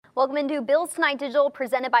Welcome into Bills Tonight Digital,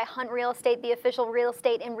 presented by Hunt Real Estate, the official real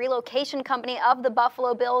estate and relocation company of the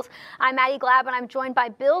Buffalo Bills. I'm Maddie Glab, and I'm joined by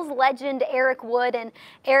Bills legend Eric Wood. And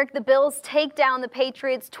Eric, the Bills take down the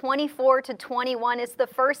Patriots 24-21. It's the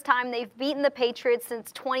first time they've beaten the Patriots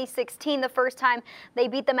since 2016, the first time they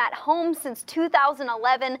beat them at home since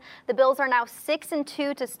 2011. The Bills are now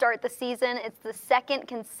 6-2 to start the season. It's the second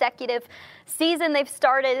consecutive season they've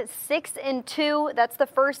started 6-2. That's the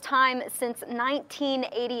first time since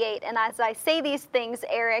 1988. And as I say these things,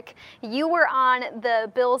 Eric, you were on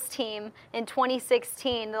the Bills team in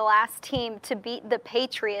 2016, the last team to beat the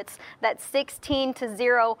Patriots, that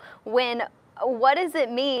 16-0 win. What does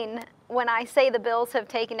it mean when I say the Bills have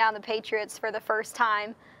taken down the Patriots for the first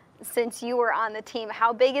time since you were on the team?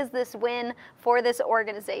 How big is this win for this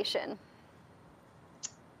organization?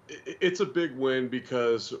 It's a big win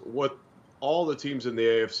because what all the teams in the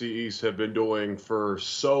AFC East have been doing for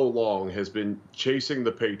so long has been chasing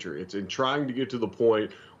the Patriots and trying to get to the point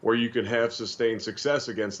where you can have sustained success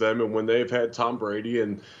against them. And when they've had Tom Brady,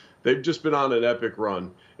 and they've just been on an epic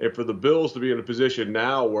run. And for the Bills to be in a position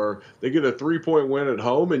now where they get a 3-point win at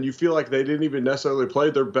home and you feel like they didn't even necessarily play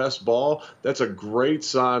their best ball, that's a great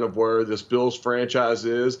sign of where this Bills franchise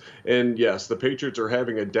is. And yes, the Patriots are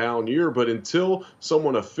having a down year, but until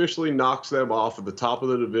someone officially knocks them off at the top of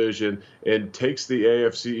the division and takes the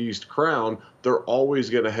AFC East crown, they're always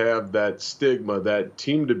going to have that stigma, that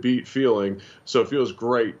team to beat feeling. So it feels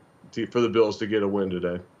great for the Bills to get a win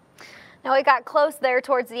today. Now, it got close there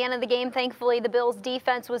towards the end of the game. Thankfully, the Bills'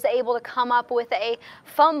 defense was able to come up with a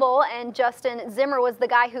fumble, and Justin Zimmer was the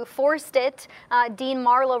guy who forced it. Dean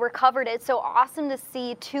Marlowe recovered it. So awesome to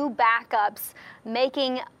see two backups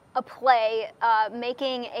making a play,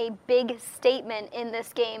 making a big statement in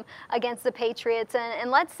this game against the Patriots.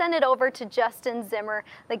 And let's send it over to Justin Zimmer,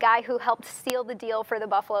 the guy who helped seal the deal for the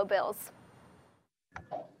Buffalo Bills.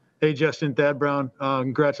 Hey, Justin, Thad Brown,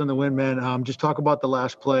 congrats on the win, man. Just talk about the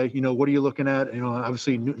last play. What are you looking at?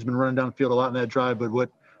 Obviously Newton's been running down the field a lot in that drive, but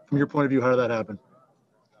what, from your point of view, how did that happen?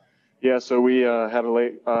 Yeah, so we had a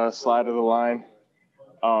late slide of the line,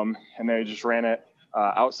 and they just ran it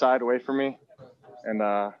outside away from me. And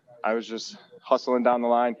I was just hustling down the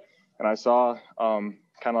line, and I saw kind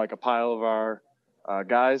of like a pile of our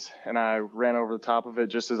guys, and I ran over the top of it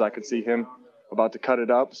just as I could see him about to cut it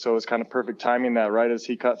up. So it was kind of perfect timing that right as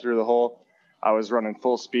he cut through the hole, I was running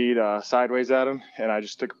full speed sideways at him, and I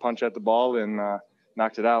just took a punch at the ball and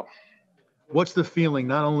knocked it out. What's the feeling?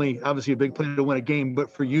 Not only obviously a big play to win a game, but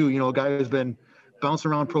for you, a guy who's been bouncing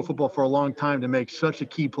around pro football for a long time to make such a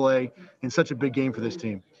key play in such a big game for this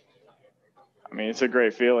team. I mean, it's a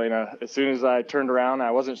great feeling. As soon as I turned around,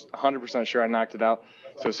 I wasn't 100% sure I knocked it out.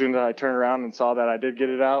 So as soon as I turned around and saw that I did get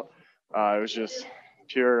it out, it was just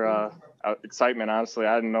pure excitement. Honestly,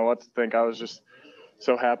 I didn't know what to think. I was just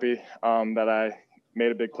so happy that I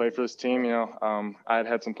made a big play for this team. I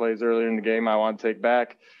had some plays earlier in the game I wanted to take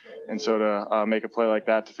back, and so to make a play like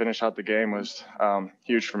that to finish out the game was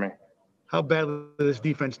huge for me. How badly does this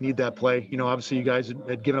defense need that play? Obviously you guys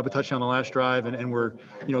had given up a touchdown on the last drive and were,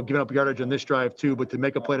 giving up yardage on this drive too, but to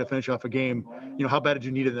make a play to finish off a game, how bad did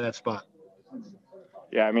you need it in that spot?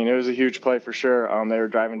 Yeah, I mean, it was a huge play for sure. They were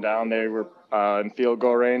driving down. They were in field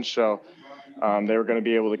goal range, so they were going to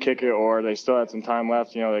be able to kick it, or they still had some time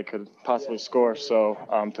left. They could possibly score. So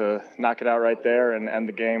to knock it out right there and end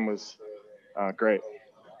the game was great.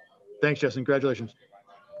 Thanks, Justin. Congratulations.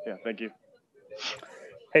 Yeah, thank you.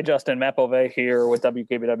 Hey, Justin, Matt Bove here with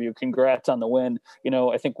WKBW. Congrats on the win.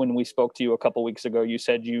 I think when we spoke to you a couple weeks ago, you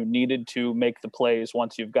said you needed to make the plays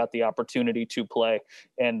once you've got the opportunity to play,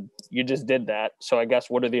 and you just did that. So I guess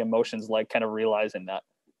what are the emotions like kind of realizing that?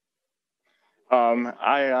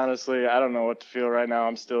 I honestly, I don't know what to feel right now.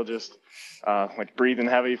 I'm still just breathing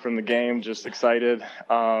heavy from the game, just excited.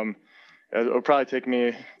 It'll probably take me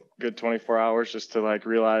a good 24 hours just to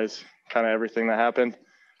realize kind of everything that happened.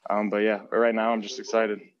 But yeah, right now I'm just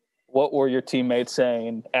excited. What were your teammates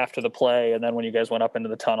saying after the play and then when you guys went up into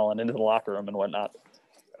the tunnel and into the locker room and whatnot?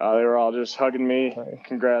 They were all just hugging me,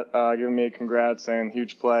 giving me congrats, saying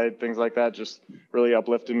huge play, things like that, just really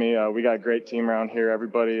uplifted me. We got a great team around here,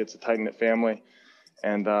 everybody. It's a tight-knit family.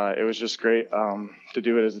 And it was just great to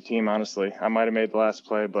do it as a team, honestly. I might have made the last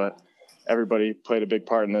play, but everybody played a big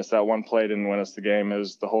part in this. That one play didn't win us the game. It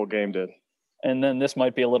was the whole game did. And then this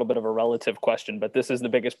might be a little bit of a relative question, but this is the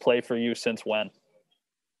biggest play for you since when?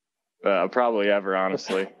 Probably ever,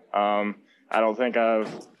 honestly. I don't think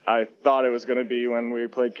I thought it was going to be when we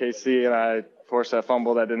played KC and I forced that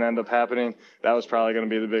fumble that didn't end up happening. That was probably going to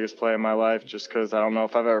be the biggest play in my life just because I don't know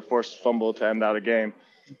if I've ever forced a fumble to end out a game.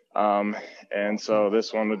 And so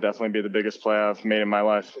this one would definitely be the biggest play I've made in my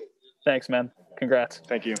life. Thanks, man. Congrats.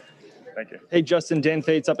 Thank you. Thank you. Hey, Justin, Dan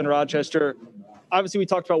Fates up in Rochester. Obviously, we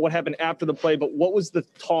talked about what happened after the play, but what was the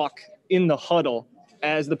talk in the huddle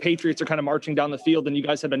as the Patriots are kind of marching down the field and you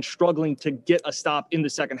guys have been struggling to get a stop in the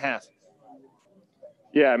second half?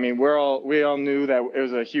 Yeah, I mean, we all knew that it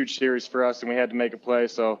was a huge series for us and we had to make a play.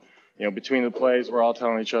 So, between the plays, we're all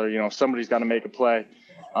telling each other, somebody's got to make a play.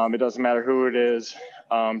 It doesn't matter who it is.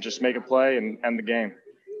 Just make a play and end the game.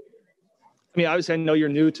 I mean, obviously, I know you're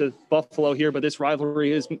new to Buffalo here, but this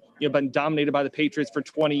rivalry has been dominated by the Patriots for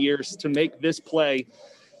 20 years. To make this play,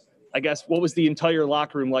 I guess, what was the entire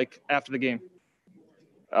locker room like after the game?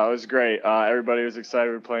 It was great. Everybody was excited.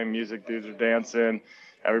 We were playing music. Dudes were dancing.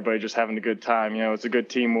 Everybody just having a good time. It's a good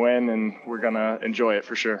team win, and we're going to enjoy it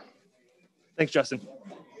for sure. Thanks, Justin.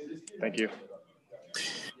 Thank you.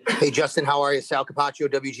 Hey, Justin, how are you? Sal Capaccio,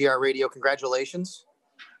 WGR Radio. Congratulations.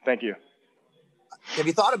 Thank you. Have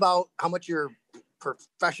you thought about how much your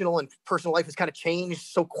professional and personal life has kind of changed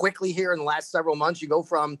so quickly here in the last several months? You go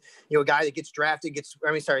from, a guy that gets drafted,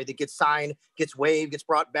 that gets signed, gets waived, gets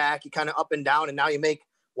brought back, you kind of up and down, and now you make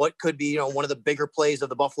what could be, one of the bigger plays of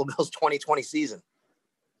the Buffalo Bills 2020 season.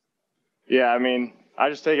 Yeah, I mean,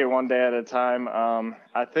 I just take it one day at a time.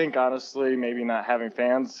 I think, honestly, maybe not having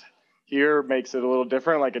fans here makes it a little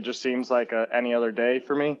different. Like, it just seems like any other day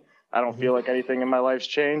for me. I don't feel like anything in my life's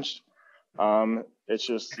changed. It's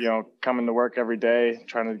just, coming to work every day,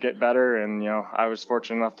 trying to get better. And, I was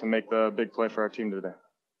fortunate enough to make the big play for our team today.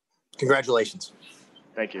 Congratulations.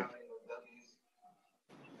 Thank you.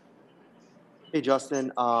 Hey,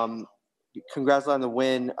 Justin, congrats on the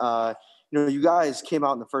win. You guys came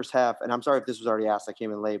out in the first half, and I'm sorry if this was already asked, I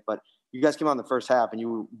came in late, but you guys came out in the first half and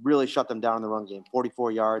you really shut them down in the run game,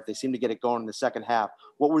 44 yards. They seemed to get it going in the second half.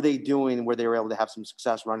 What were they doing where they were able to have some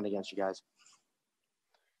success running against you guys?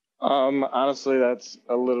 Honestly, that's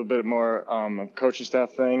a little bit more a coaching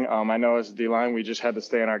staff thing. I know as a D-line, we just had to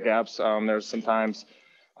stay in our gaps. There's sometimes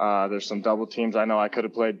there's some double teams. I know I could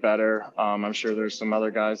have played better. I'm sure there's some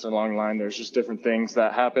other guys along the line. There's just different things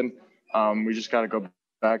that happen. We just got to go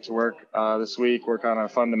back to work this week, work on our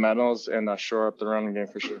fundamentals, and shore up the running game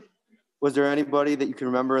for sure. Was there anybody that you can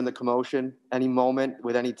remember in the commotion, any moment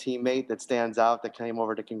with any teammate that stands out that came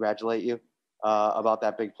over to congratulate you about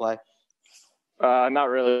that big play? Not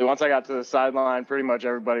really. Once I got to the sideline, pretty much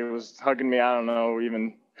everybody was hugging me. I don't know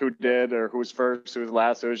even who did or who was first, who was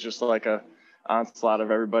last. It was just like a onslaught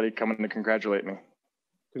of everybody coming to congratulate me.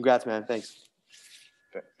 Congrats, man. Thanks.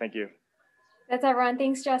 Thank you. That's everyone.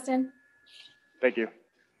 Thanks, Justin. Thank you.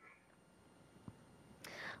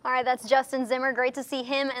 All right, that's Justin Zimmer. Great to see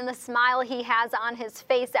him and the smile he has on his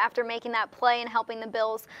face after making that play and helping the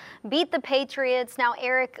Bills beat the Patriots. Now,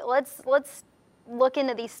 Eric, let's look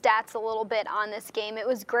into these stats a little bit on this game. It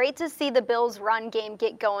was great to see the Bills run game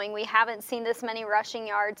get going. We haven't seen this many rushing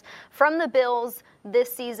yards from the Bills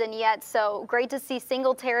this season yet, so great to see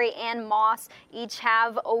Singletary and Moss each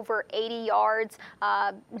have over 80 yards.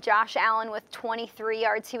 Josh Allen with 23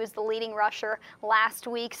 yards. He was the leading rusher last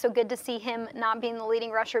week, so good to see him not being the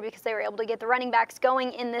leading rusher because they were able to get the running backs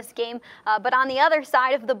going in this game. But on the other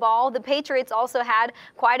side of the ball, the Patriots also had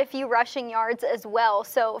quite a few rushing yards as well.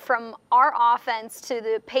 So from our offense to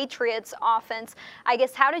the Patriots offense, I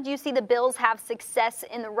guess, how did you see the Bills have success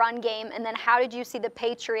in the run game, and then how did you see the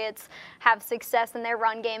Patriots have success in their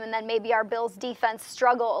run game, and then maybe our Bills defense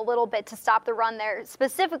struggle a little bit to stop the run there,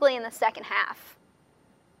 specifically in the second half?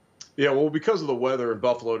 Yeah, well, because of the weather in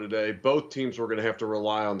Buffalo today, both teams were going to have to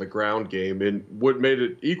rely on the ground game. And what made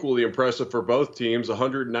it equally impressive for both teams,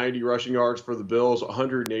 190 rushing yards for the Bills,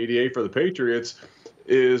 188 for the Patriots,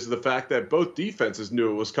 is the fact that both defenses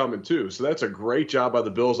knew it was coming too. So that's a great job by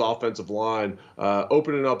the Bills offensive line,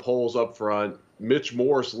 opening up holes up front. Mitch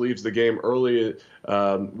Morse leaves the game early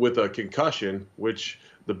with a concussion, which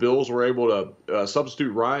the Bills were able to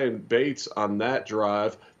substitute Ryan Bates on that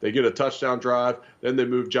drive. They get a touchdown drive. Then they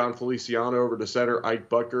move John Feliciano over to center. Ike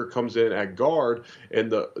Butker comes in at guard.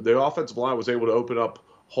 And the offensive line was able to open up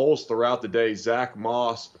holes throughout the day. Zach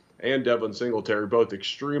Moss and Devin Singletary, both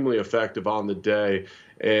extremely effective on the day.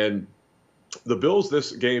 And the Bills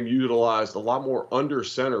this game utilized a lot more under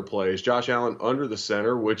center plays. Josh Allen under the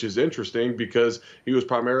center, which is interesting because he was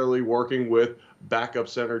primarily working with backup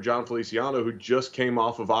center John Feliciano, who just came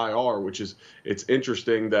off of IR, it's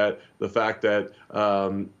interesting that the fact that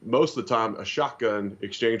most of the time a shotgun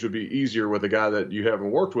exchange would be easier with a guy that you haven't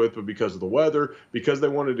worked with, but because of the weather, because they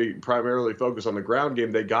wanted to primarily focus on the ground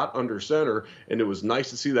game, they got under center, and it was nice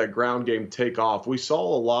to see that ground game take off. We saw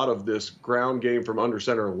a lot of this ground game from under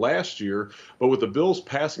center last year, but with the Bills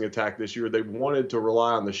passing attack this year, they wanted to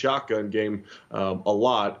rely on the shotgun game a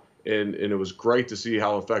lot, and it was great to see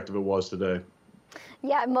how effective it was today.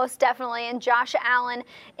 Yeah, most definitely. And Josh Allen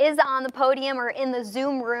is on the podium or in the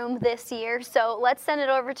Zoom room this year. So let's send it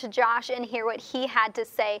over to Josh and hear what he had to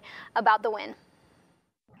say about the win.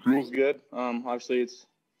 It was good. Obviously, it's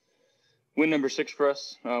win number 6 for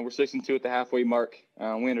us. We're 6-2 at the halfway mark.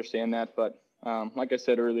 We understand that, but like I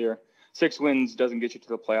said earlier, 6 wins doesn't get you to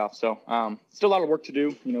the playoffs. So still a lot of work to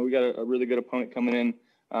do. You know, we got a really good opponent coming in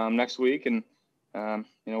next week, and you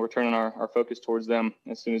know, we're turning our focus towards them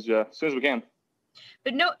as soon as we can.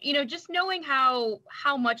 But no, you know, just knowing how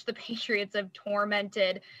much the Patriots have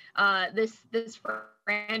tormented this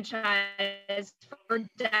franchise for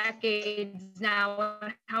decades now,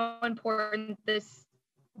 and how important this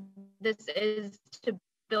is to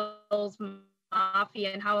Bills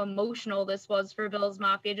Mafia and how emotional this was for Bills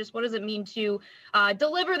Mafia. Just what does it mean to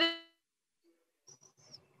deliver this?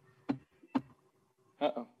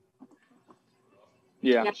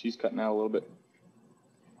 Yeah, she's cutting out a little bit.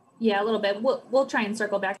 Yeah, a little bit. We'll try and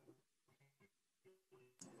circle back.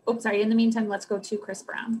 Oh, sorry. In the meantime, let's go to Chris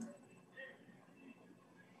Brown.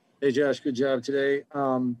 Hey, Josh, good job today.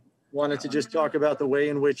 Wanted to just talk about the way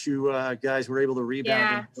in which you guys were able to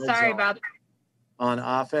rebound. Yeah, sorry about that. On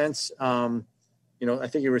offense. You know, I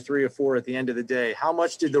think you were 3 or 4 at the end of the day. How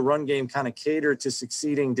much did the run game kind of cater to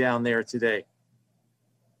succeeding down there today?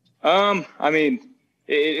 I mean,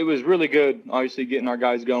 it was really good, obviously, getting our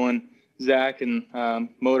guys going. Zach and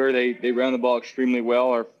Motor, they ran the ball extremely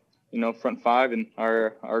well. Our, you know, front 5 and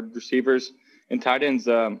our receivers and tight ends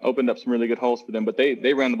opened up some really good holes for them, but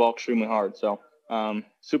they ran the ball extremely hard. So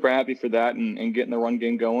super happy for that and getting the run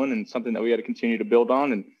game going, and something that we had to continue to build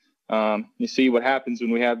on. And you see what happens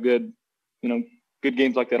when we have good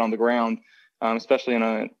games like that on the ground, especially in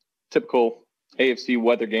a typical AFC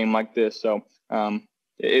weather game like this. So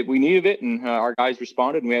we needed it, and our guys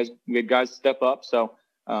responded, and we had guys step up. So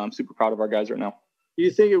I'm super proud of our guys right now. Do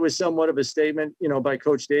you think it was somewhat of a statement, you know, by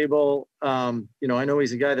Coach Dable? You know, I know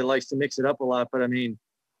he's a guy that likes to mix it up a lot, but I mean,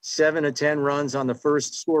 7 of 10 runs on the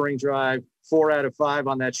first scoring drive, 4 out of 5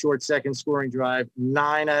 on that short second scoring drive,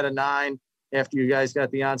 9 out of 9 after you guys got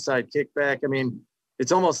the onside kickback. I mean,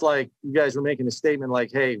 it's almost like you guys were making a statement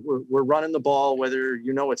like, hey, we're running the ball, whether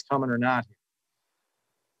you know it's coming or not.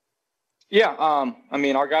 Yeah. I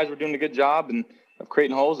mean, our guys were doing a good job of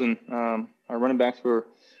creating holes, and our running backs were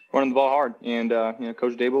running the ball hard. And, you know,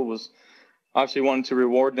 Coach Dable was obviously wanting to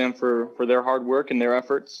reward them for their hard work and their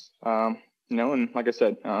efforts. You know, and like I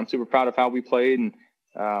said, I'm super proud of how we played,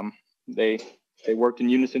 and they worked in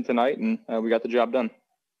unison tonight, and we got the job done.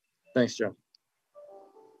 Thanks, Joe.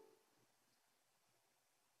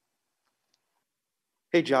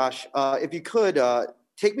 Hey, Josh, if you could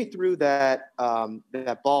take me through that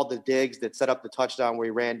ball to Diggs that set up the touchdown where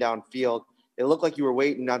he ran downfield. It looked like you were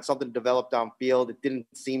waiting on something to develop downfield. It didn't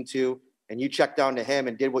seem to, and you checked down to him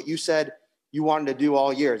and did what you said you wanted to do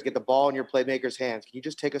all year, is get the ball in your playmaker's hands. Can you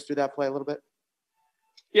just take us through that play a little bit?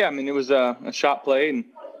 Yeah, I mean, it was a shot play,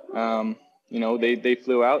 and you know, they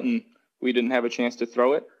flew out, and we didn't have a chance to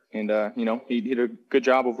throw it. And you know, he did a good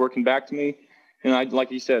job of working back to me. And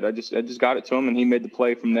like you said, I just got it to him, and he made the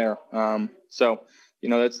play from there. So, you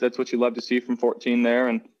know, that's what you love to see from 14 there.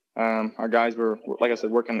 And our guys were, like I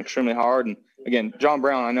said, working extremely hard. And again, John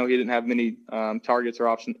Brown, I know he didn't have many targets or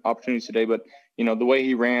opportunities today, but you know, the way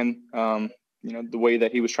he ran, you know, the way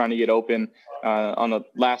that he was trying to get open on the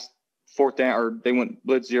last 4th down, or they went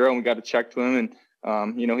blitz 0, and we got a check to him,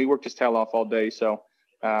 and you know, he worked his tail off all day. So,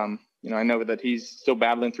 you know, I know that he's still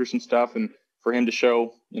battling through some stuff, and for him to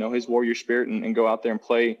show, you know, his warrior spirit and go out there and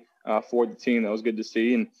play for the team, that was good to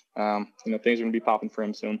see. And, you know, things are going to be popping for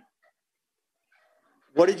him soon.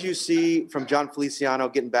 What did you see from John Feliciano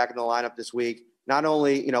getting back in the lineup this week? Not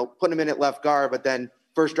only, you know, putting him in at left guard, but then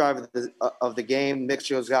first drive of the game, Mix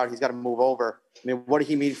goes out, he's got to move over. I mean, what did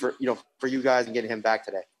he mean for you guys and getting him back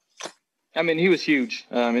today? I mean, he was huge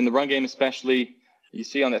in the run game, especially. You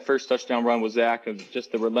see on that first touchdown run with Zach, of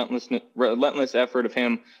just the relentless effort of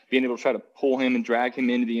him being able to try to pull him and drag him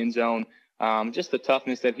into the end zone. Just the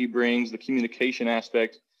toughness that he brings, the communication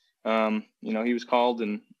aspect. You know, he was called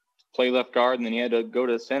and play left guard, and then he had to go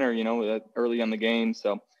to the center, you know, early on the game.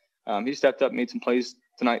 So he stepped up, made some plays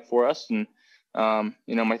tonight for us. And,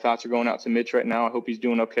 you know, my thoughts are going out to Mitch right now. I hope he's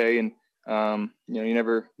doing okay. And, you know,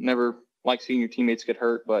 you never like seeing your teammates get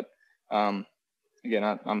hurt. But,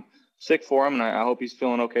 again, I'm sick for him, and I hope he's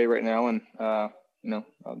feeling okay right now. And, you know,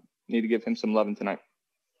 I need to give him some loving tonight.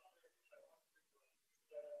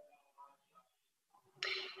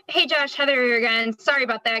 Hey, Josh, Heather here again. Sorry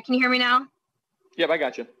about that. Can you hear me now? Yep, I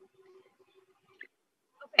got you.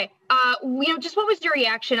 Okay. Just what was your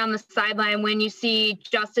reaction on the sideline when you see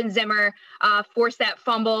Justin Zimmer force that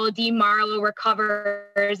fumble, Dean Marlowe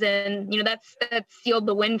recovers, and that sealed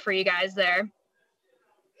the win for you guys there?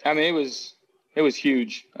 I mean, it was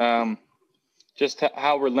huge. Just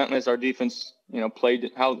how relentless our defense,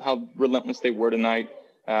 played, how relentless they were tonight.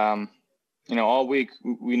 All week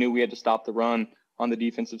we knew we had to stop the run on the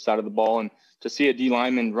defensive side of the ball, and to see a D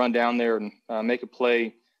lineman run down there and make a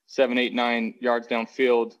play 7, 8, 9 yards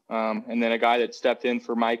downfield, and then a guy that stepped in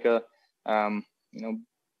for Micah,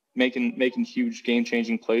 making huge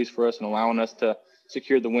game-changing plays for us and allowing us to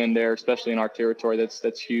secure the win there, especially in our territory.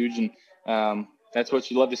 That's huge, and that's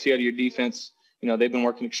what you love to see out of your defense. They've been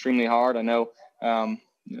working extremely hard. I know,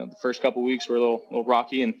 the first couple of weeks were a little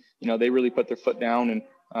rocky, and they really put their foot down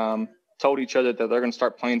and told each other that they're going to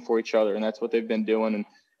start playing for each other, and that's what they've been doing.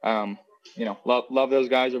 And love those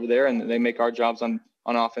guys over there, and they make our jobs on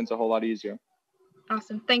offense a whole lot easier.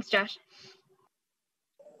 Awesome. Thanks, Josh.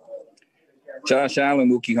 Josh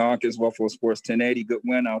Allen, Mookie Hawkins, Buffalo Sports 1080. Good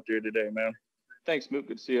win out there today, man. Thanks, Mook.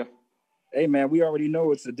 Good to see you. Hey, man, we already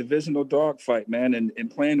know it's a divisional dogfight, man,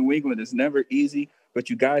 and playing New England is never easy, but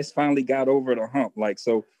you guys finally got over the hump.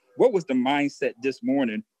 So what was the mindset this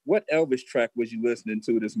morning? What Elvis track was you listening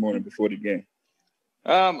to this morning before the game?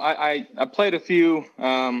 I played a few.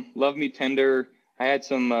 Love Me Tender. I had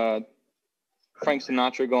some Frank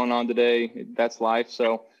Sinatra going on today. That's life.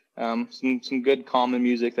 So some good calming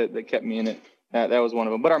music that kept me in it. That was one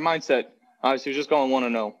of them. But our mindset, obviously, was just going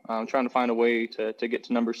 1-0. Trying to find a way to get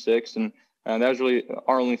to number 6, and that was really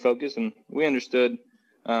our only focus. And we understood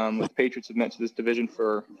what the Patriots have meant to this division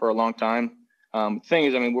for a long time. The thing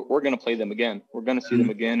is, we're going to play them again. We're going to see them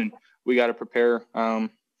again, and we got to prepare. When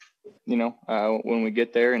we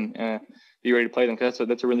get there and be ready to play them, because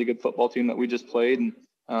that's a really good football team that we just played. And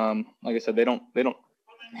like I said, they don't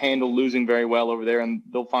handle losing very well over there, and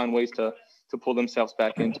they'll find ways to pull themselves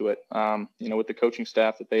back into it. With the coaching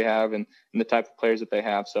staff that they have and the type of players that they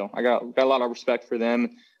have. So I got a lot of respect for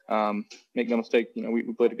them. Make no mistake,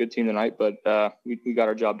 we played a good team tonight, but we got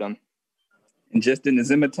our job done. And just in the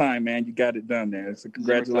Zimmer time, man, you got it done there. So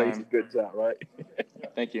congratulations, good job, right?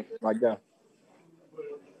 Thank you. My God.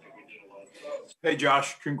 Hey,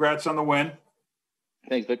 Josh, congrats on the win.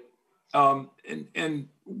 Thanks, Vic. And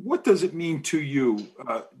what does it mean to you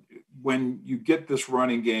when you get this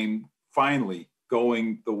running game finally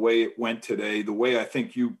going the way it went today, the way I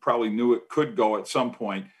think you probably knew it could go at some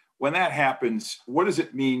point? When that happens, what does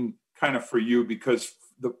it mean kind of for you? Because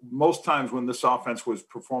most times when this offense was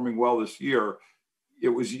performing well this year, it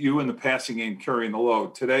was you in the passing game carrying the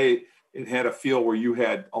load. Today, it had a feel where you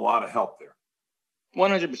had a lot of help there.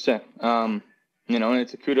 100%. And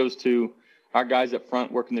it's a kudos to our guys up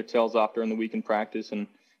front working their tails off during the week in practice and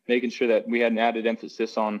making sure that we had an added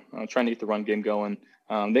emphasis on trying to get the run game going.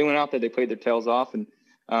 They went out there, they played their tails off. And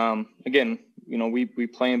again, we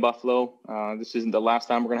play in Buffalo. This isn't the last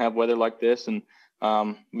time we're going to have weather like this. And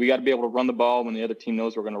we got to be able to run the ball when the other team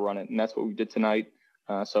knows we're going to run it. And that's what we did tonight.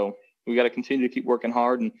 So we got to continue to keep working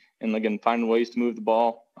hard and again, finding ways to move the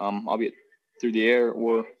ball, albeit through the air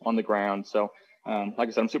or on the ground. So like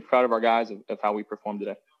I said, I'm super proud of our guys of how we performed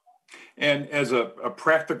today. And as a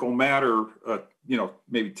practical matter,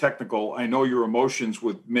 maybe technical, I know your emotions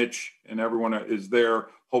with Mitch and everyone is there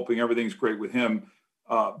hoping everything's great with him.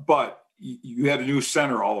 But you had a new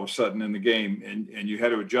center all of a sudden in the game and you had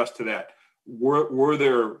to adjust to that. Were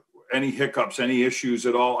there any hiccups, any issues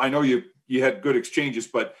at all? I know you had good exchanges,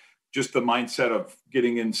 but just the mindset of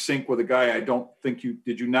getting in sync with a guy, I don't think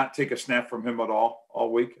did you not take a snap from him at all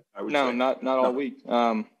week? I would say. Not all week.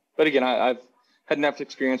 But again, I've had enough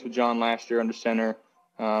experience with John last year under center.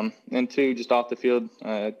 And two, just off the field,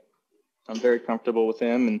 I'm very comfortable with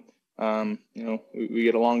him and, we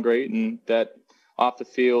get along great, and that off the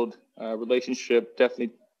field relationship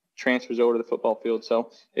definitely transfers over to the football field.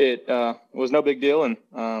 So it was no big deal. And,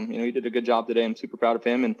 he did a good job today. I'm super proud of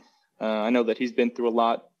him. And I know that he's been through a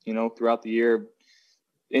lot, throughout the year,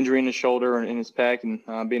 injury in his shoulder and in his pec,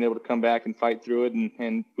 and being able to come back and fight through it.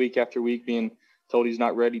 And week after week being told he's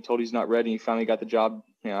not ready. He finally got the job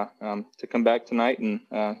to come back tonight. And,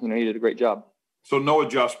 he did a great job. So no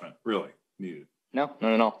adjustment really needed? No,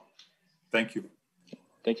 not at all. Thank you.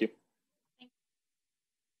 Thank you.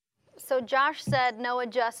 So Josh said no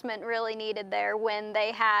adjustment really needed there when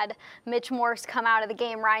they had Mitch Morse come out of the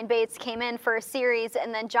game. Ryan Bates came in for a series,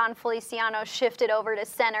 and then John Feliciano shifted over to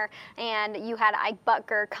center, and you had Ike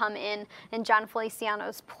Butker come in John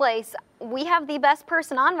Feliciano's place. we have the best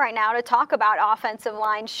person on right now to talk about offensive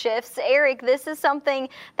line shifts. Eric, this is something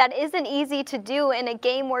that isn't easy to do in a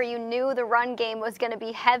game where you knew the run game was going to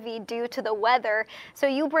be heavy due to the weather. So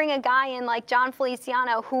you bring a guy in like Jon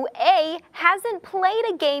Feliciano, who hasn't played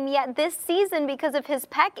a game yet this season because of his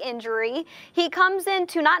pec injury. He comes in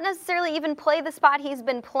to not necessarily even play the spot he's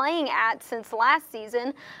been playing at since last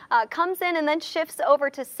season, comes in and then shifts over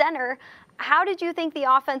to center. How did you think the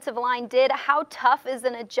offensive line did? How tough is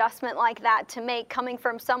an adjustment like that to make coming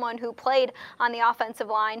from someone who played on the offensive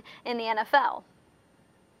line in the NFL?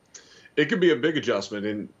 It could be a big adjustment.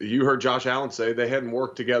 And you heard Josh Allen say they hadn't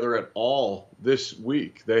worked together at all this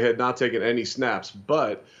week. They had not taken any snaps.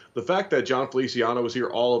 But the fact that Jon Feliciano was here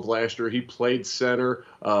all of last year, he played center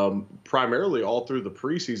primarily all through the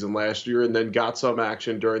preseason last year and then got some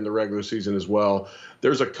action during the regular season as well.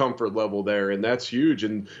 There's a comfort level there, and that's huge.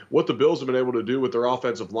 And what the Bills have been able to do with their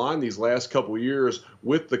offensive line these last couple of years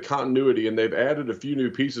with the continuity, and they've added a few new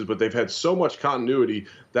pieces, but they've had so much continuity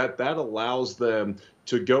that allows them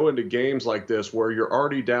to go into games like this where you're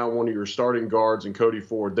already down one of your starting guards in Cody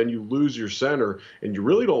Ford, then you lose your center, and you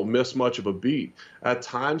really don't miss much of a beat. At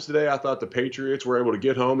times today, I thought the Patriots were able to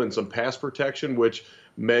get home in some pass protection, which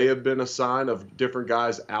may have been a sign of different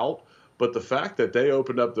guys out. But the fact that they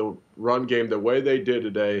opened up the run game the way they did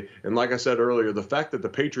today, and like I said earlier, the fact that the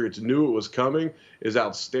Patriots knew it was coming is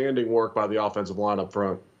outstanding work by the offensive line up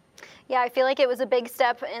front. Yeah, I feel like it was a big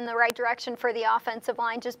step in the right direction for the offensive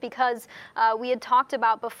line just because we had talked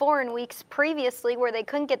about before in weeks previously where they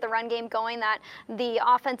couldn't get the run game going, that the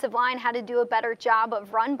offensive line had to do a better job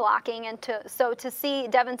of run blocking. And so to see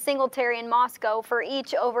Devin Singletary and Moss go for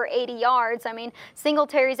each over 80 yards, I mean,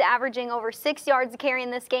 Singletary's averaging over 6 yards a carry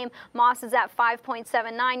in this game. Moss is at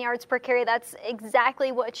 5.79 yards per carry. That's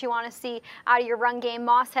exactly what you want to see out of your run game.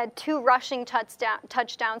 Moss had 2 rushing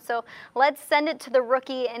touchdowns. So let's send it to the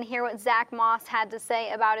rookie and hear what Zach Moss had to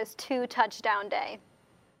say about his 2-touchdown day.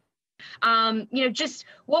 Just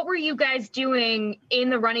what were you guys doing in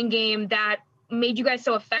the running game that made you guys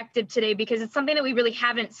so effective today? Because it's something that we really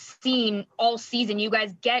haven't seen all season. You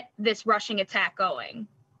guys get this rushing attack going.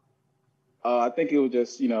 I think it was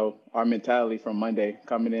just, our mentality from Monday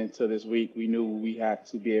coming into this week. We knew we had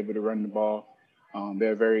to be able to run the ball.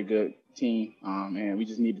 They're a very good team, and we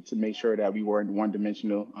just needed to make sure that we weren't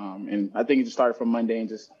one-dimensional. And I think it just started from Monday and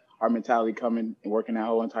just our mentality coming and working that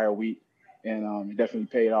whole entire week, and it definitely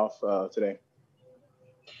paid off today.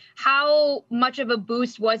 How much of a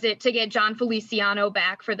boost was it to get Jon Feliciano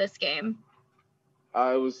back for this game?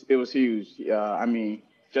 It was huge. I mean,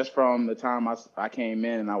 just from the time I came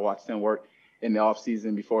in and I watched him work in the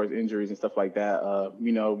offseason before his injuries and stuff like that,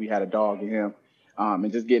 we had a dog in him.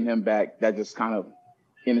 And just getting him back, that just kind of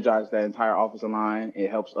energized that entire offensive line.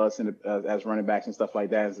 It helps us as running backs and stuff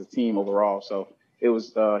like that as a team overall. So it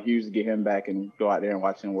was huge to get him back and go out there and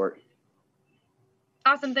watch him work.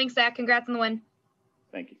 Awesome. Thanks, Zach. Congrats on the win.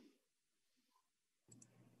 Thank you.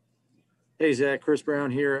 Hey, Zach, Chris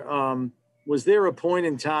Brown here. Was there a point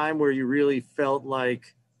in time where you really felt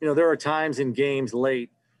like, there are times in games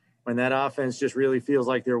late when that offense just really feels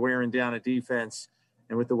like they're wearing down a defense,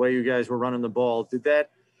 and with the way you guys were running the ball,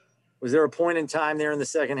 was there a point in time there in the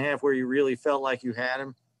second half where you really felt like you had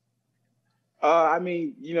him? I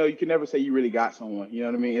mean, you can never say you really got someone. You know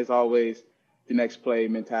what I mean? It's always the next play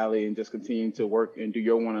mentality and just continue to work and do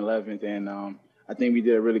your 111th. And I think we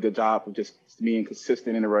did a really good job of just being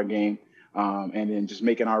consistent in the run game, and then just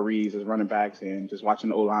making our reads as running backs and just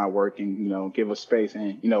watching the O-line work and, give us space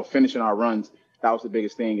and, finishing our runs. That was the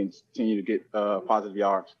biggest thing, and continue to get positive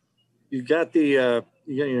yards. You got the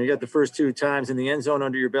you got the first 2 times in the end zone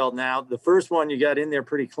under your belt now. The first one you got in there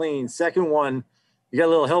pretty clean. Second one, you got a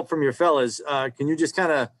little help from your fellas. Can you just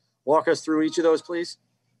kind of walk us through each of those, please?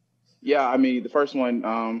 Yeah, I mean, the first one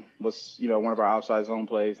was, one of our outside zone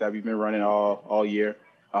plays that we've been running all year.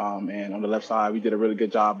 And on the left side, we did a really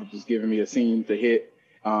good job of just giving me a seam to hit.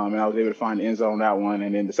 And I was able to find the end zone on that one.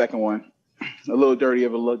 And then the second one, a little dirty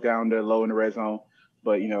of a look down there low in the red zone.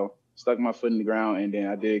 But, stuck my foot in the ground, and then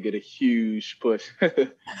I did get a huge push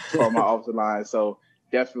from my offensive line. So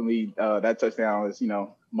definitely that touchdown is,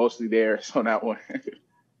 mostly theirs on that one.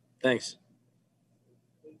 Thanks.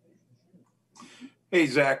 Hey,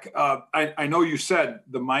 Zach, I know you said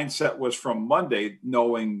the mindset was from Monday,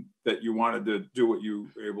 knowing that you wanted to do what you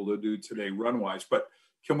were able to do today run-wise, but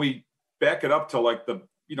can we back it up to like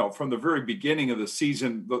from the very beginning of the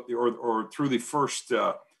season or through the first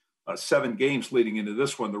 7 games leading into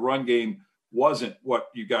this one, the run game wasn't what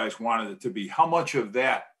you guys wanted it to be. How much of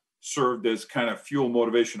that served as kind of fuel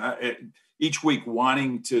motivation? Each week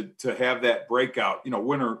wanting to have that breakout,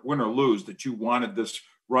 win or lose, that you wanted this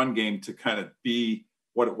run game to kind of be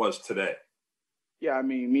what it was today? Yeah, I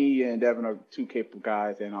mean, me and Devin are two capable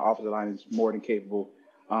guys, and our offensive line is more than capable.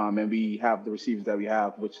 And we have the receivers that we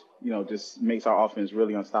have, which, just makes our offense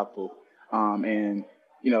really unstoppable. And,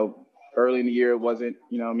 early in the year, it wasn't,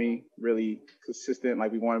 really consistent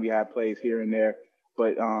like we wanted. We had plays here and there.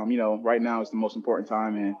 But, right now is the most important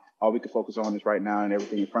time, and all we can focus on is right now and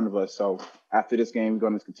everything in front of us. So after this game, we're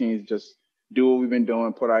going to continue to just do what we've been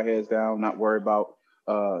doing, put our heads down, not worry about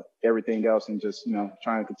everything else, and just,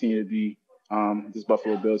 trying to continue to be this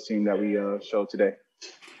Buffalo Bills team that we showed today.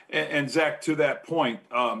 And Zach, to that point,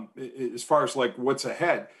 as far as like what's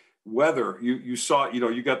ahead, weather, you saw,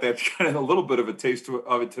 you got that kind of a little bit of a taste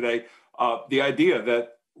of it today. The idea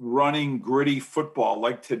that running gritty football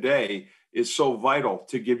like today is so vital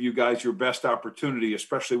to give you guys your best opportunity,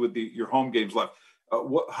 especially with your home games left.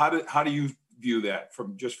 How do you view that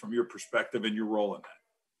from your perspective and your role in that?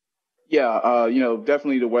 Yeah,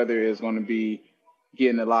 definitely the weather is going to be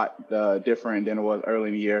getting a lot different than it was early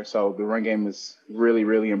in the year. So the run game is really,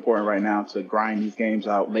 really important right now to grind these games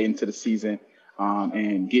out late into the season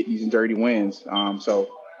and get these dirty wins. So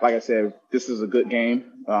like I said, this is a good game,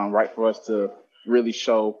 right, for us to really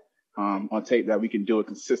show on tape that we can do it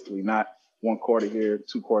consistently, not one quarter here,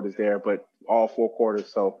 2 quarters there, but all 4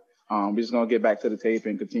 quarters. So we're just going to get back to the tape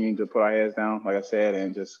and continue to put our heads down, like I said,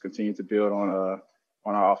 and just continue to build on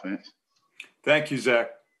our offense. Thank you, Zach.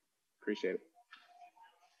 Appreciate it.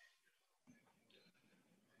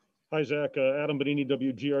 Hi, Zach. Adam Bonini,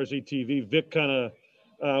 WGRZ TV. Vic kind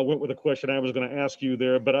of went with a question I was going to ask you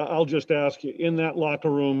there, but I'll just ask you, in that locker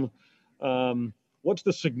room, what's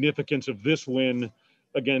the significance of this win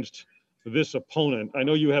against this opponent? I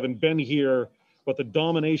know you haven't been here, but the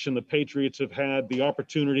domination the Patriots have had, the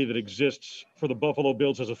opportunity that exists for the Buffalo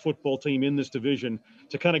Bills as a football team in this division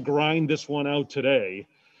to kind of grind this one out today.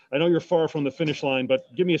 I know you're far from the finish line,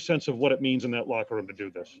 but give me a sense of what it means in that locker room to do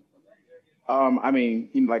this. I mean,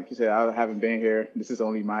 like you said, I haven't been here. This is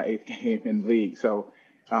only my 8th game in the league. So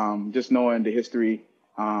just knowing the history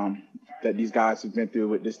that these guys have been through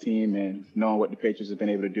with this team and knowing what the Patriots have been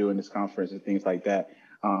able to do in this conference and things like that,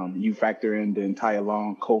 you factor in the entire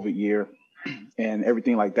long COVID year and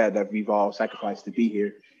everything like that we've all sacrificed to be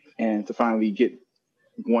here, and to finally get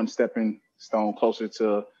one stepping stone closer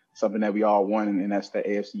to something that we all won, and that's the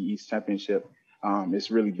AFC East Championship. It's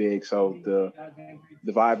really big. So the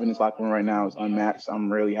vibe in this locker room right now is unmatched.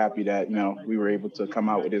 I'm really happy that, we were able to come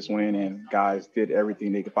out with this win and guys did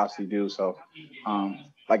everything they could possibly do. So,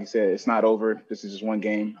 like you said, it's not over. This is just one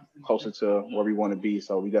game closer to where we want to be.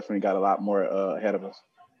 So we definitely got a lot more ahead of us.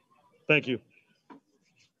 Thank you.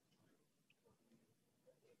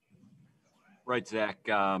 Right, Zach.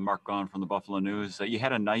 Mark Gahn from the Buffalo News. You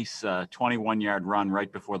had a nice 21-yard run right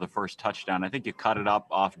before the first touchdown. I think you cut it up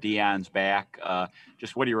off Deion's back.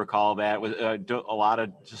 Just what do you recall of that? Was a lot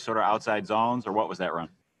of just sort of outside zones, or what was that run?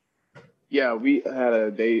 Yeah, we had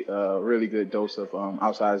a really good dose of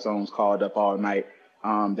outside zones called up all night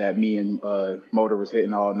that me and Motor was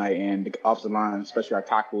hitting all night. And the offensive line, especially our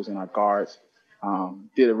tackles and our guards,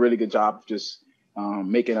 did a really good job of just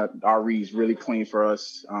making our reads really clean for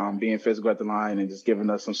us, being physical at the line and just giving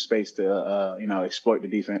us some space to, exploit the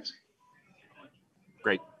defense.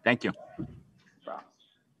 Great. Thank you.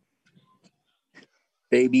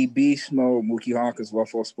 Baby Beast Mode, Mookie Hawkins,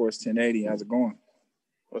 Buffalo Sports 1080. How's it going?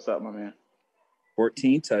 What's up, my man?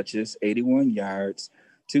 14 touches, 81 yards,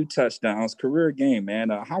 2 touchdowns, career game, man.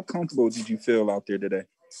 How comfortable did you feel out there today?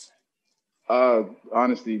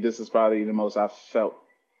 Honestly, this is probably the most I've felt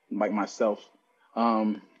like myself.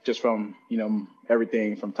 Just from,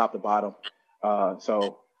 everything from top to bottom.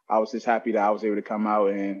 So I was just happy that I was able to come out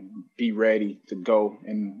and be ready to go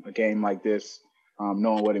in a game like this,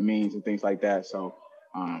 knowing what it means and things like that. So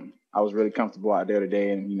I was really comfortable out there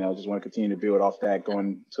today and, just want to continue to build off that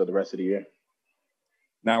going to the rest of the year.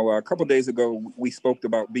 Now, a couple of days ago, we spoke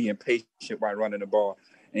about being patient while running the ball.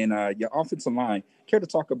 And your offensive line, care to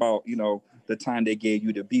talk about, the time they gave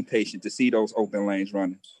you to be patient, to see those open lanes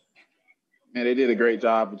running? And they did a great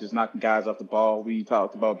job of just knocking guys off the ball. We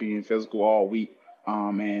talked about being physical all week,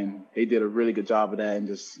 and they did a really good job of that. And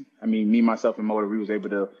just, me, myself, and Motor, we was able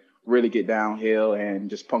to really get downhill and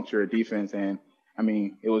just puncture a defense. And,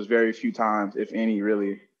 it was very few times, if any,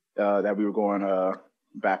 really, that we were going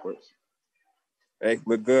backwards. Hey,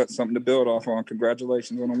 look good. Something to build off on.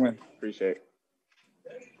 Congratulations on the win. Appreciate it.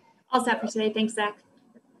 All set for today. Thanks, Zach.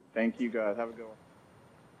 Thank you, guys. Have a good one.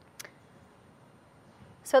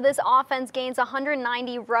 So this offense gains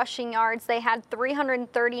 190 rushing yards. They had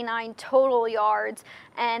 339 total yards.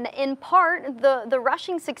 And in part, the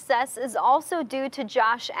rushing success is also due to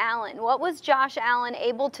Josh Allen. What was Josh Allen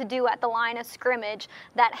able to do at the line of scrimmage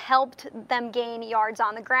that helped them gain yards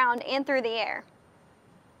on the ground and through the air?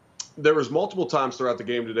 There was multiple times throughout the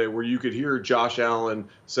game today where you could hear Josh Allen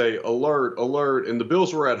say, alert, alert, and the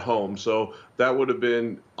Bills were at home. So that would have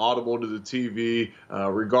been audible to the TV,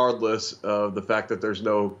 regardless of the fact that there's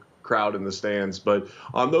no crowd in the stands. But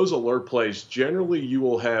on those alert plays, generally you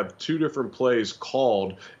will have two different plays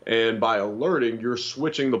called, and by alerting, you're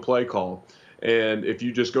switching the play call. And if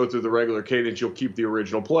you just go through the regular cadence, you'll keep the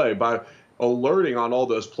original play. By alerting on all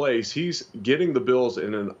those plays, he's getting the Bills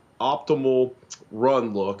in an optimal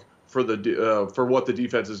run look for what the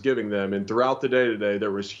defense is giving them. And throughout the day today,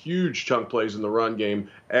 there was huge chunk plays in the run game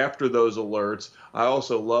after those alerts. I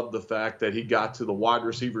also love the fact that he got to the wide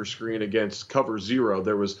receiver screen against cover 0.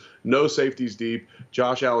 There was no safeties deep.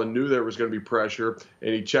 Josh Allen knew there was going to be pressure,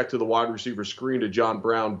 and he checked to the wide receiver screen to John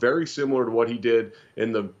Brown, very similar to what he did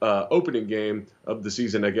in the opening game of the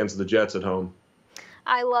season against the Jets at home.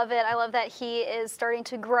 I love it. I love that he is starting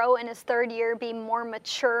to grow in his third year, be more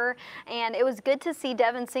mature. And it was good to see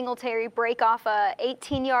Devin Singletary break off a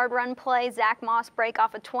 18-yard run play, Zach Moss break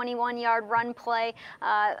off a 21-yard run play.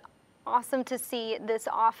 Awesome to see this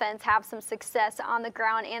offense have some success on the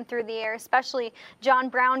ground and through the air, especially John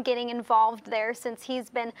Brown getting involved there since he's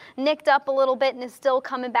been nicked up a little bit and is still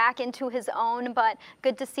coming back into his own, but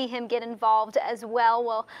good to see him get involved as well.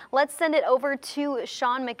 Well, let's send it over to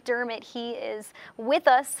Sean McDermott. He is with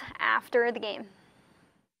us after the game.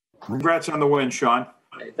 Congrats on the win, Sean.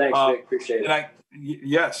 Hey, thanks, Vic. Appreciate it.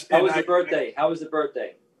 Yes. How was the birthday? How was the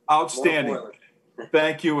birthday? Outstanding.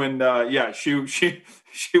 Thank you. And yeah, she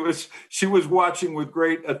was watching with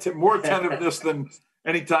great more attentiveness than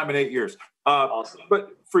any time in 8 years. Awesome. But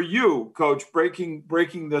for you, Coach,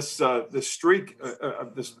 breaking this streak,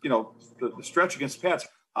 this the stretch against the Pats.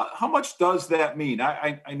 How much does that mean?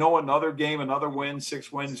 I know another game, another win,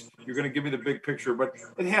 6 wins. You're going to give me the big picture, but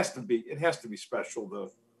it has to be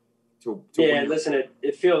special to yeah. win. Listen,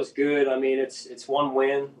 it feels good. I mean, it's one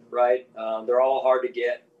win, right? They're all hard to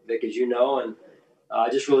get, Vic, as you know, and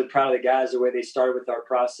just really proud of the guys, the way they started with our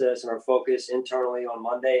process and our focus internally on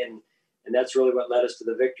Monday, and that's really what led us to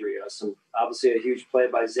the victory. Obviously a huge play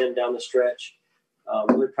by Zim down the stretch.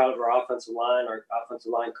 Really proud of our offensive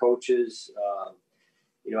line coaches.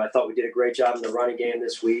 I thought we did a great job in the running game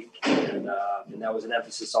this week, and that was an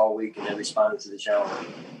emphasis all week, and they responded to the challenge.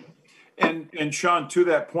 And Sean, to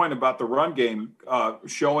that point about the run game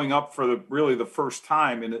showing up for the first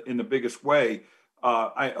time in the biggest way.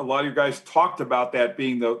 A lot of you guys talked about that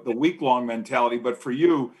being the week-long mentality, but for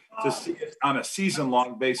you to see it on a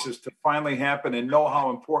season-long basis to finally happen and know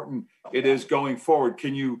how important it is going forward,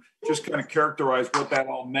 can you just kind of characterize what that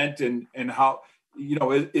all meant and how,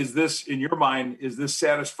 is this, in your mind, is this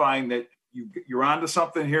satisfying that you're onto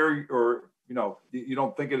something here, or, you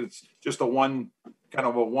don't think it's just a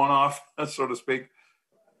one-off, so to speak?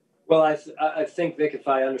 Well, I think, Vic, if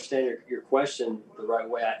I understand your question the right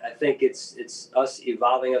way, I think it's us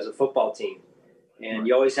evolving as a football team. And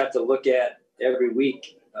you always have to look at every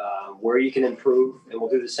week where you can improve. And we'll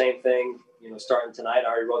do the same thing, starting tonight.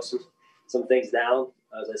 I already wrote some things down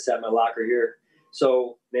as I sat in my locker here.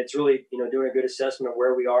 So it's really, doing a good assessment of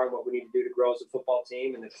where we are and what we need to do to grow as a football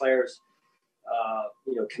team. And the players,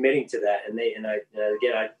 committing to that. And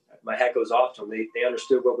my hat goes off to them. They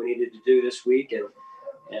understood what we needed to do this week,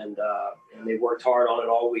 and they worked hard on it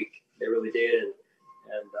all week. They really did.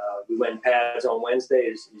 And we went in pads on Wednesday,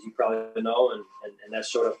 as you probably know, and that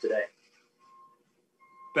showed up today.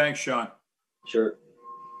 Thanks, Sean. Sure.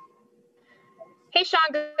 Hey, Sean,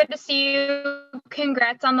 good to see you.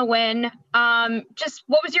 Congrats on the win. Just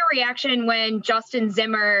what was your reaction when Justin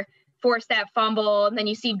Zimmer forced that fumble, and then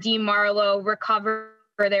you see Dean Marlowe recover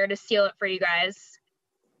there to seal it for you guys?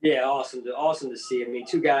 Yeah, awesome to see. I mean,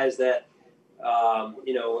 two guys that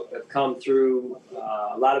have come through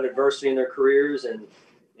a lot of adversity in their careers, and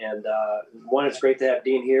one, it's great to have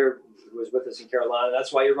Dean here, who was with us in Carolina.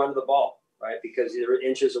 That's why you run to the ball, right? Because you're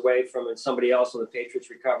inches away from somebody else on the Patriots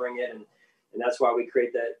recovering it, and that's why we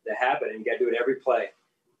create the habit, and you got to do it every play.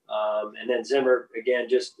 And then Zimmer, again,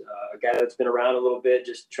 just a guy that's been around a little bit,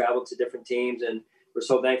 just traveled to different teams, and we're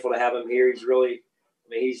so thankful to have him here. He's really,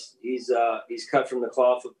 he's cut from the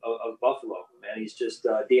cloth of Buffalo, man. He's just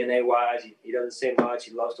DNA wise, he doesn't say much.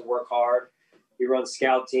 He loves to work hard. He runs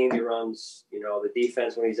scout team. He runs, the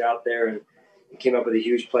defense when he's out there, and he came up with a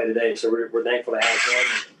huge play today. So we're thankful to have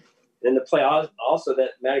him. And the play also that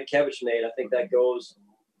Matakevich made, I think that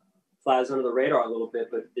flies under the radar a little bit,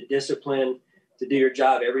 but the discipline to do your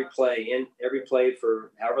job every play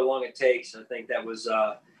for however long it takes. I think that was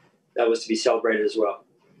to be celebrated as well.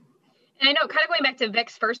 And I know, kind of going back to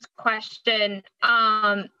Vic's first question,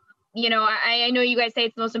 you know, I know you guys say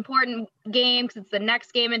it's the most important game because it's the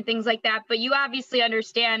next game and things like that, but you obviously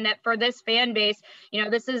understand that for this fan base, you know,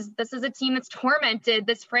 this is a team that's tormented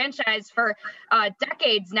this franchise for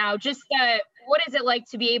decades now. Just what is it like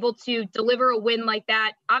to be able to deliver a win like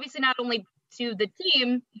that? Obviously, not only to the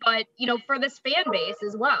team, but, you know, for this fan base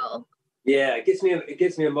as well. Yeah, it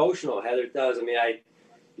gets me emotional, Heather. It does. I mean,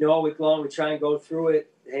 all week long we try and go through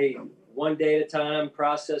it. Hey, one day at a time,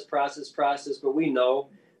 process. But we know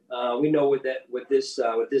what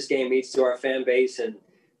this game means to our fan base, and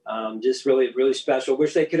just really, really special.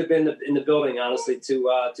 Wish they could have been in the building, honestly,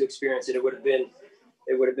 to experience it. It would have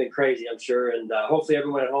been crazy, I'm sure, and hopefully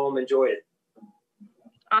everyone at home enjoyed it.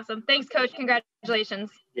 Awesome. Thanks, Coach. Congratulations.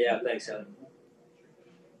 Yeah, thanks, Heather.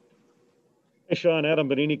 Hey, Sean, Adam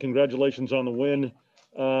Benini, congratulations on the win.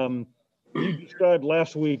 You described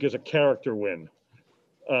last week as a character win.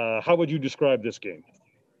 How would you describe this game?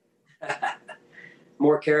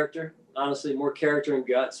 More character, honestly, more character and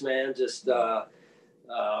guts, man. Just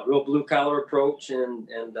real blue collar approach, and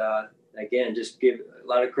again, just give a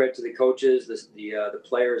lot of credit to the coaches, the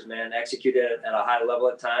players, man. Executed at a high level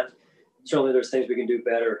at times. Certainly, there's things we can do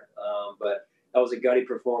better, but that was a gutty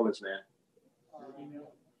performance, man.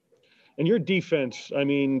 And your defense, I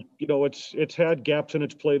mean, you know, it's had gaps in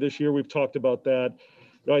its play this year. We've talked about that.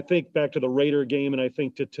 You know, I think back to the Raider game, and I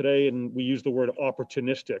think to today, and we use the word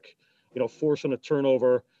opportunistic. You know, forcing a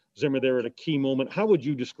turnover, Zimmer there at a key moment. How would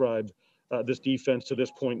you describe this defense to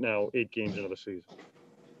this point now, 8 games into the season?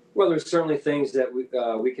 Well, there's certainly things that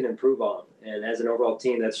we can improve on, and as an overall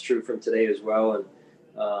team, that's true from today as well. And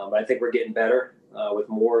I think we're getting better with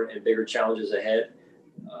more and bigger challenges ahead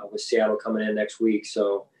with Seattle coming in next week.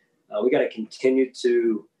 So we got to continue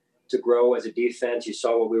to grow as a defense. You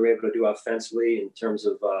saw what we were able to do offensively in terms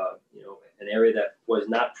of an area that was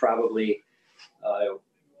not probably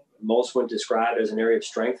most would describe as an area of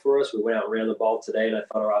strength for us. We went out and ran the ball today, and I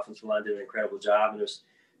thought our offensive line did an incredible job. And there's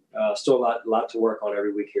still a lot to work on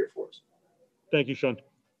every week here for us. Thank you, Sean.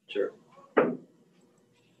 Sure.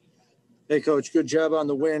 Hey, Coach, good job on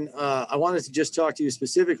the win. I wanted to just talk to you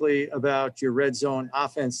specifically about your red zone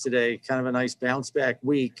offense today. Kind of a nice bounce back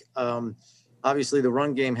week. Obviously, the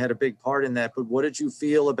run game had a big part in that, but what did you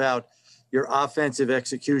feel about your offensive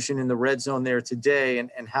execution in the red zone there today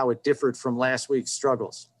and how it differed from last week's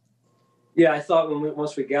struggles? Yeah, I thought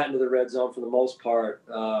once we got into the red zone, for the most part,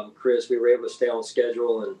 Chris, we were able to stay on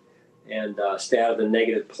schedule and stay out of the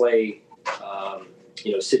negative play,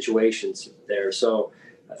 situations there. So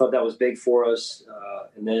I thought that was big for us.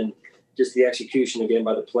 And then just the execution again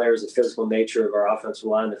by the players, the physical nature of our offensive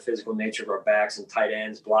line, the physical nature of our backs and tight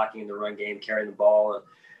ends, blocking in the run game, carrying the ball,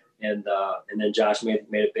 and then Josh made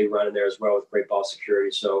a big run in there as well with great ball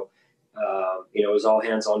security. So it was all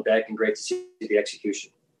hands on deck and great to see the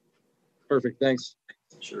execution. Perfect. Thanks.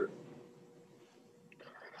 Sure.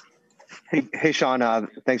 Hey, Sean,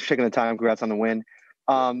 thanks for taking the time. Congrats on the win.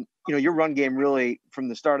 Your run game really, from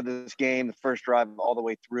the start of this game, the first drive all the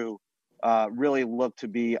way through, really looked to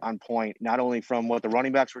be on point, not only from what the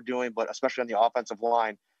running backs were doing, but especially on the offensive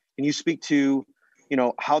line. Can you speak to,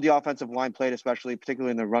 how the offensive line played,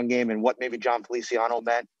 particularly in the run game, and what maybe Jon Feliciano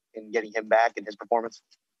meant in getting him back in his performance?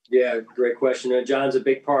 Yeah, great question. John's a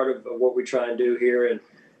big part of what we try and do here, and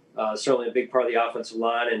certainly a big part of the offensive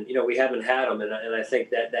line. And, we haven't had him, and I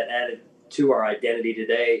think that added to our identity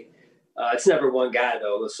today. It's never one guy,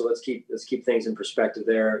 though, so let's keep things in perspective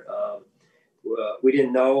there. We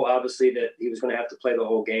didn't know, obviously, that he was going to have to play the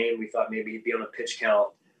whole game. We thought maybe he'd be on a pitch count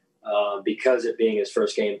because it being his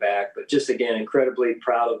first game back. But just, again, incredibly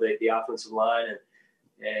proud of the offensive line,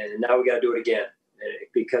 and now we got to do it again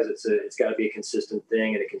because it's got to be a consistent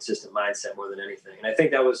thing and a consistent mindset more than anything. And I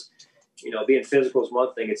think that was – being physical is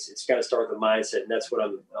one thing. It's got to start with the mindset, and that's what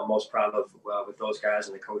I'm most proud of with those guys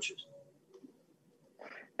and the coaches.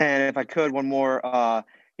 And if I could, one more,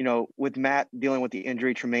 with Matt dealing with the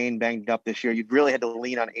injury, Tremaine banged up this year, you really had to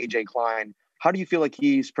lean on A.J. Klein. How do you feel like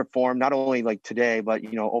he's performed, not only like today, but,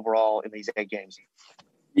 overall in these 8 games?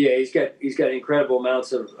 Yeah, he's got incredible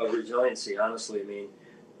amounts of resiliency, honestly. I mean,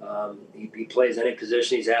 he plays any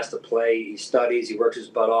position he's asked to play. He studies. He works his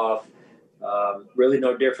butt off. Really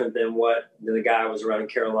no different than the guy I was around in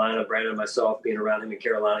Carolina, Brandon and myself being around him in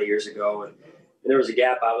Carolina years ago. And there was a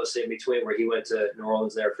gap, obviously, in between where he went to New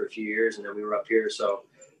Orleans there for a few years, and then we were up here. So,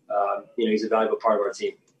 he's a valuable part of our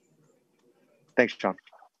team. Thanks, Sean.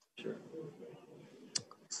 Sure.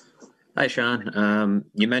 Hi, Sean.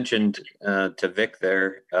 You mentioned to Vic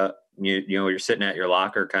there you're sitting at your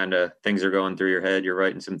locker, kind of things are going through your head. You're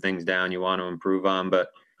writing some things down you want to improve on. But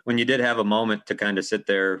when you did have a moment to kind of sit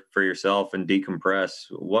there for yourself and decompress,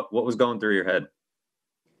 what was going through your head?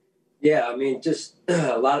 Yeah, I mean, just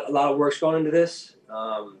a lot of work's going into this.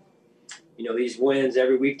 These wins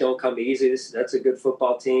every week don't come easy. That's a good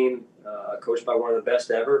football team, coached by one of the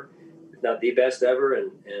best ever, if not the best ever,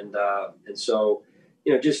 and so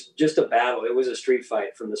just a battle. It was a street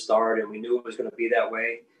fight from the start, and we knew it was going to be that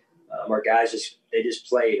way. Our guys just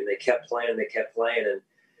played, and they kept playing,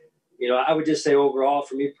 and I would just say overall,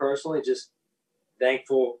 for me personally, just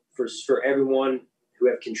thankful for everyone who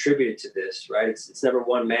have contributed to this. Right, it's never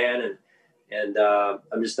one man, and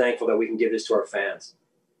I'm just thankful that we can give this to our fans.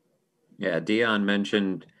 Yeah, Deion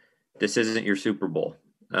mentioned this isn't your Super Bowl.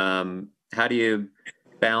 How do you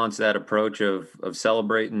balance that approach of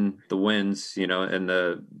celebrating the wins, and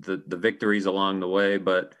the victories along the way?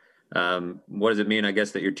 But what does it mean, I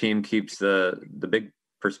guess, that your team keeps the big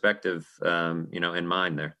perspective, in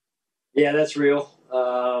mind there? Yeah, that's real.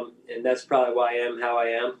 And that's probably why I am how I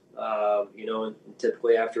am, and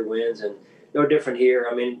typically after wins, and no different here.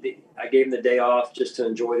 I mean, I gave them the day off just to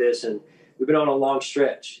enjoy this, and we've been on a long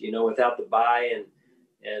stretch, without the bye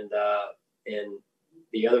and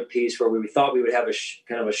the other piece where we thought we would have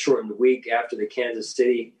kind of a shortened week after the Kansas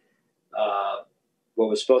City, what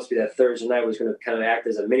was supposed to be that Thursday night was going to kind of act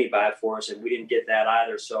as a mini bye for us, and we didn't get that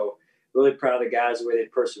either. So really proud of the guys, the way they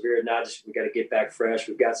persevered. Now we got to get back fresh.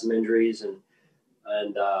 We've got some injuries,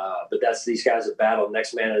 but that's these guys have battled.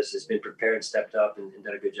 Next man has been prepared and stepped up and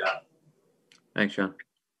done a good job. Thanks, Sean.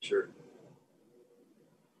 Sure.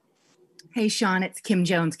 Hey, Sean, it's Kim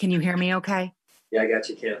Jones. Can you hear me okay? Yeah, I got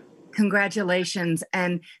you, Kim. Congratulations.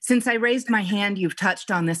 And since I raised my hand, you've touched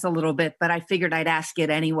on this a little bit, but I figured I'd ask it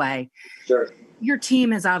anyway. Sure. Your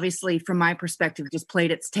team has obviously, from my perspective, just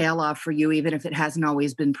played its tail off for you, even if it hasn't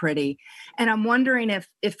always been pretty. And I'm wondering if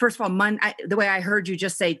first of all, the way I heard you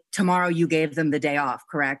just say tomorrow you gave them the day off,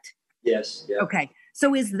 correct? Yes. Yeah. Okay.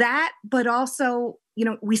 So is that, but also,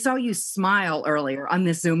 we saw you smile earlier on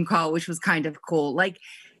this Zoom call, which was kind of cool. Like,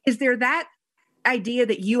 is there that idea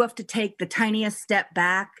that you have to take the tiniest step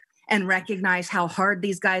back and recognize how hard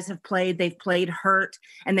these guys have played? They've played hurt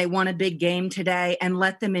and they won a big game today, and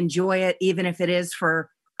let them enjoy it, even if it is for,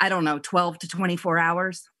 12 to 24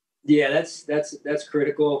 hours? Yeah, that's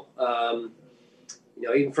critical.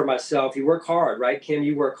 Even for myself, you work hard, right, Kim?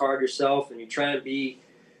 You work hard yourself, and you try and be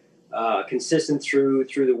consistent through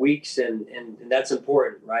the weeks, and that's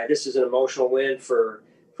important, right? This is an emotional win for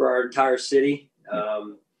our entire city.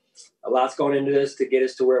 A lot's going into this to get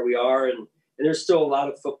us to where we are, and there's still a lot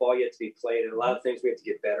of football yet to be played and a lot of things we have to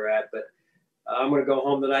get better at. But I'm going to go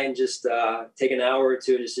home tonight and just take an hour or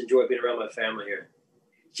two and just enjoy being around my family here.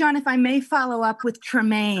 Sean, if I may follow up with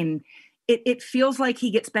Tremaine, it feels like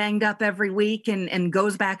he gets banged up every week and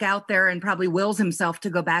goes back out there and probably wills himself to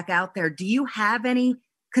go back out there. Do you have any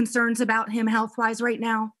concerns about him health-wise right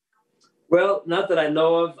now? Well, not that I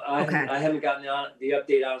know of. I haven't gotten the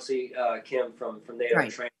update, honestly, Kim, from the other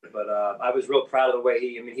trainer. But I was real proud of the way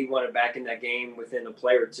he won it back in that game within a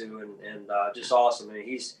play or two, and just awesome. I mean,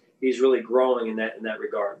 he's really growing in that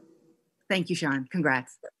regard. Thank you, Sean.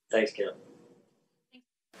 Congrats. Thanks, Kim.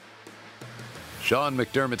 Sean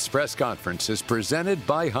McDermott's press conference is presented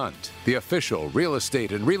by Hunt, the official real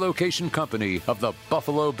estate and relocation company of the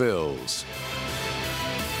Buffalo Bills.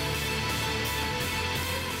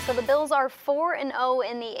 So the Bills are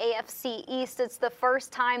 4-0 in the AFC East. It's the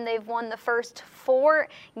first time they've won the first 4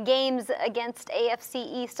 games against AFC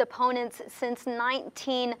East opponents since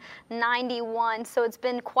 1991. So it's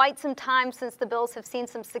been quite some time since the Bills have seen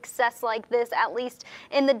some success like this, at least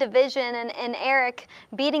in the division. And Eric,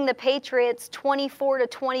 beating the Patriots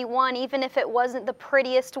 24-21, even if it wasn't the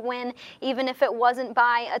prettiest win, even if it wasn't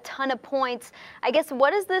by a ton of points, I guess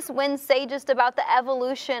what does this win say just about the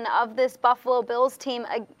evolution of this Buffalo Bills team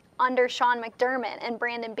under Sean McDermott and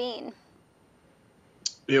Brandon Beane?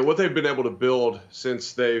 Yeah, what they've been able to build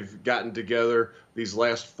since they've gotten together these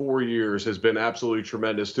last 4 years has been absolutely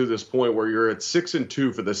tremendous, to this point where you're at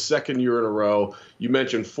 6-2 for the second year in a row. You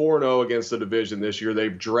mentioned 4-0 against the division this year.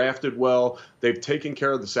 They've drafted well. They've taken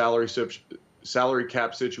care of the salary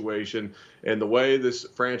cap situation, and the way this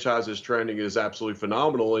franchise is trending is absolutely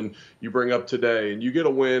phenomenal. And you bring up today, and you get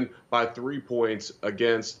a win by 3 points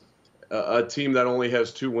against a team that only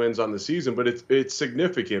has 2 wins on the season, but it's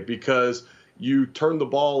significant because you turned the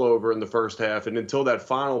ball over in the first half, and until that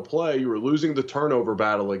final play, you were losing the turnover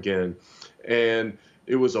battle again. And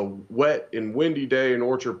it was a wet and windy day in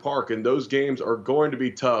Orchard Park, and those games are going to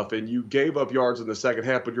be tough, and you gave up yards in the second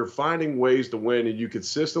half, but you're finding ways to win, and you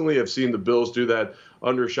consistently have seen the Bills do that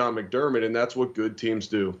under Sean McDermott, and that's what good teams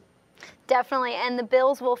do. Definitely, and the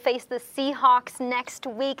Bills will face the Seahawks next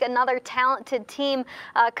week, another talented team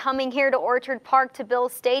coming here to Orchard Park to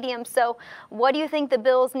Bills Stadium. So what do you think the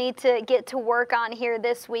Bills need to get to work on here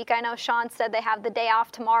this week? I know Sean said they have the day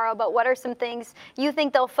off tomorrow, but what are some things you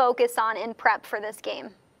think they'll focus on in prep for this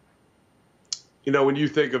game? You know, when you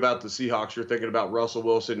think about the Seahawks, you're thinking about Russell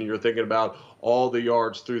Wilson, and you're thinking about all the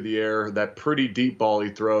yards through the air, that pretty deep ball he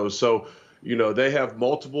throws. So, you know, they have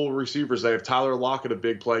multiple receivers. They have Tyler Lockett, a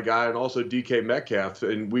big play guy, and also DK Metcalf.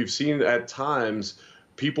 And we've seen at times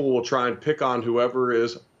people will try and pick on whoever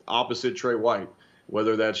is opposite Trey White,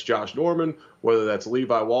 whether that's Josh Norman, whether that's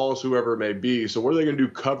Levi Wallace, whoever it may be. So what are they going to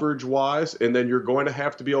do coverage-wise? And then you're going to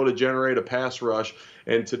have to be able to generate a pass rush.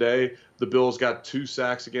 And today, the Bills got 2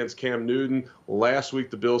 sacks against Cam Newton. Last week,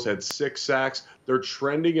 the Bills had 6 sacks. They're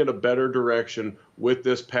trending in a better direction with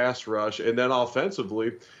this pass rush. And then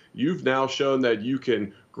offensively, you've now shown that you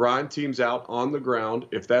can grind teams out on the ground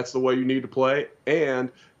if that's the way you need to play,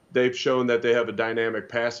 and they've shown that they have a dynamic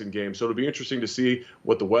passing game. So it'll be interesting to see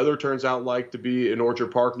what the weather turns out like to be in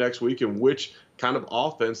Orchard Park next week and which kind of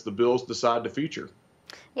offense the Bills decide to feature.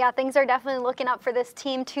 Yeah, things are definitely looking up for this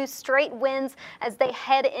team. 2 straight wins as they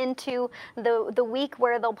head into the week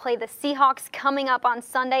where they'll play the Seahawks coming up on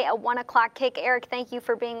Sunday at 1 o'clock kick. Eric, thank you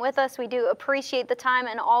for being with us. We do appreciate the time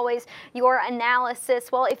and always your analysis.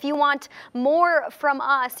 Well, if you want more from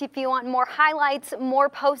us, if you want more highlights, more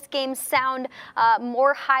post-game sound,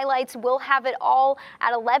 more highlights, we'll have it all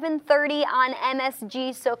at 11:30 on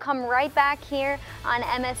MSG. So come right back here on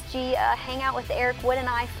MSG, hang out with Eric Wood and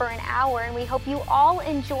I for an hour, and we hope you all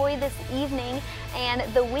enjoy this evening and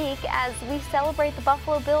the week as we celebrate the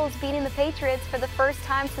Buffalo Bills beating the Patriots for the first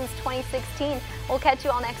time since 2016. We'll catch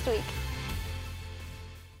you all next week.